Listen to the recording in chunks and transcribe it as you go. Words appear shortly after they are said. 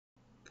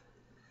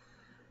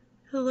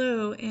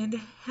Hello and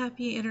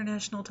happy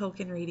International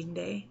Tolkien Reading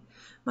Day.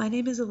 My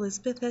name is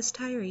Elizabeth S.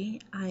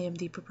 Tyree. I am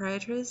the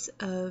proprietress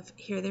of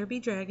Here There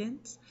Be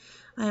Dragons.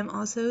 I am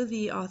also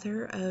the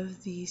author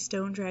of the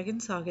Stone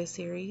Dragon Saga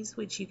series,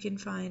 which you can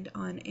find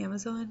on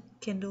Amazon,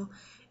 Kindle,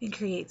 and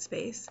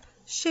CreateSpace.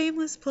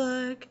 Shameless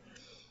plug!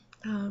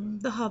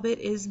 The Hobbit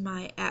is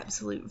my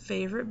absolute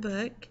favorite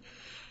book.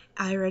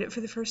 I read it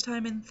for the first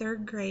time in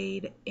third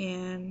grade,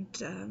 and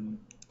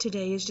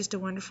today is just a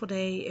wonderful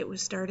day. It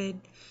was started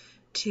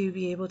to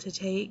be able to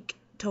take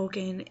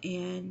Tolkien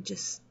and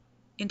just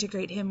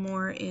integrate him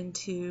more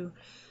into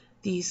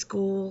the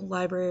school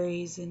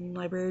libraries and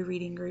library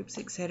reading groups,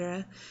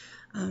 etc.,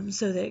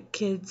 so that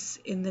kids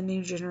in the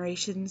new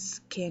generations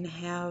can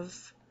have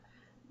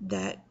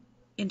that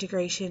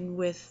integration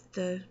with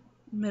the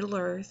Middle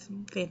Earth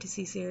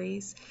fantasy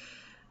series.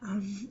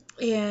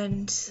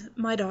 And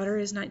my daughter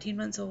is 19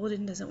 months old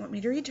and doesn't want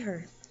me to read to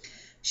her.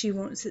 She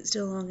won't sit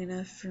still long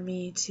enough for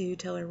me to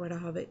tell her what a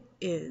hobbit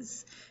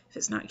is. If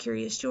it's not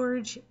Curious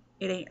George,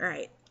 it ain't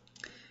right.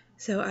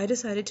 So I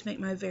decided to make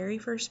my very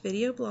first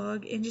video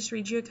blog and just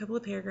read you a couple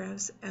of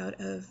paragraphs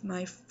out of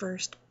my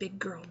first big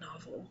girl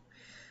novel.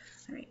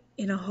 All right.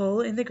 In a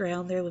hole in the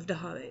ground there lived a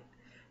hobbit.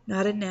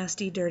 Not a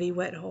nasty, dirty,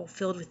 wet hole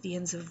filled with the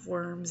ends of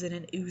worms and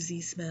an oozy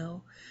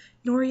smell,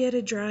 nor yet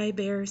a dry,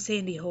 bare,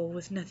 sandy hole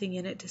with nothing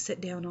in it to sit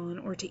down on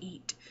or to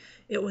eat.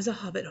 It was a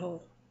hobbit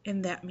hole,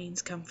 and that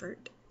means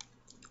comfort.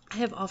 I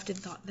have often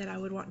thought that I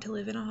would want to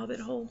live in a hobbit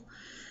hole.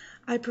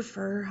 I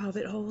prefer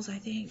hobbit holes, I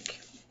think.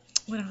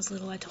 When I was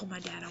little, I told my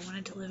dad I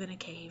wanted to live in a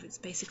cave. It's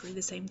basically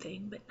the same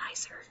thing, but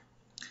nicer.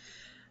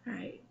 All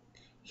right.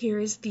 Here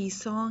is the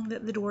song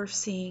that the dwarfs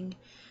sing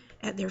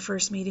at their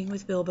first meeting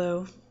with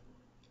Bilbo.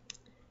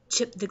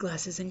 Chip the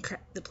glasses and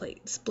crack the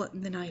plates,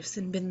 blunt the knives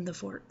and bend the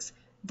forks.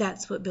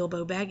 That's what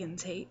Bilbo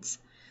Baggins hates.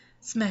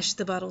 Smash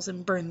the bottles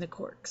and burn the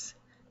corks.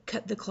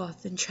 Cut the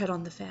cloth and tread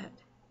on the fat.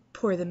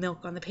 Pour the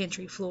milk on the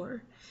pantry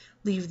floor.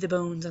 Leave the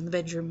bones on the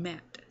bedroom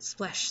mat.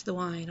 Splash the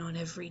wine on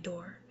every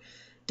door.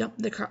 Dump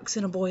the crocks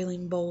in a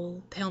boiling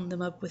bowl. Pound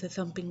them up with a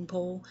thumping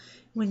pole.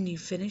 When you've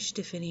finished,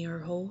 if any are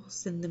whole,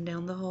 send them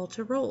down the hall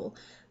to roll.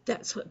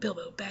 That's what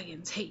Bilbo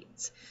Baggins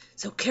hates.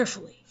 So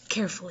carefully,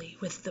 carefully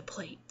with the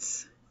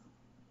plates.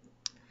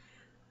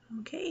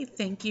 Okay,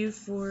 thank you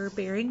for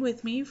bearing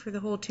with me for the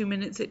whole 2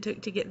 minutes it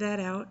took to get that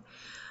out.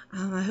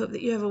 I hope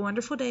that you have a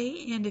wonderful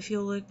day, and if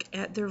you'll look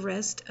at the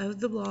rest of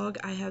the blog,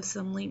 I have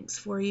some links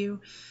for you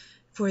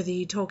for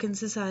the Tolkien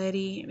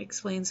Society. It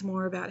explains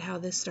more about how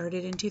this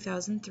started in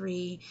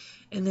 2003,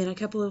 and then a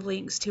couple of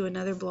links to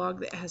another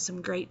blog that has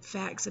some great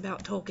facts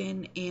about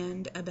Tolkien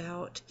and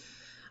about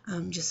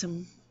just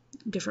some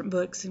different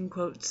books and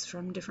quotes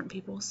from different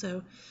people.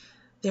 So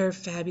they're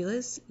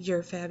fabulous,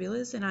 you're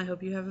fabulous, and I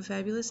hope you have a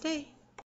fabulous day.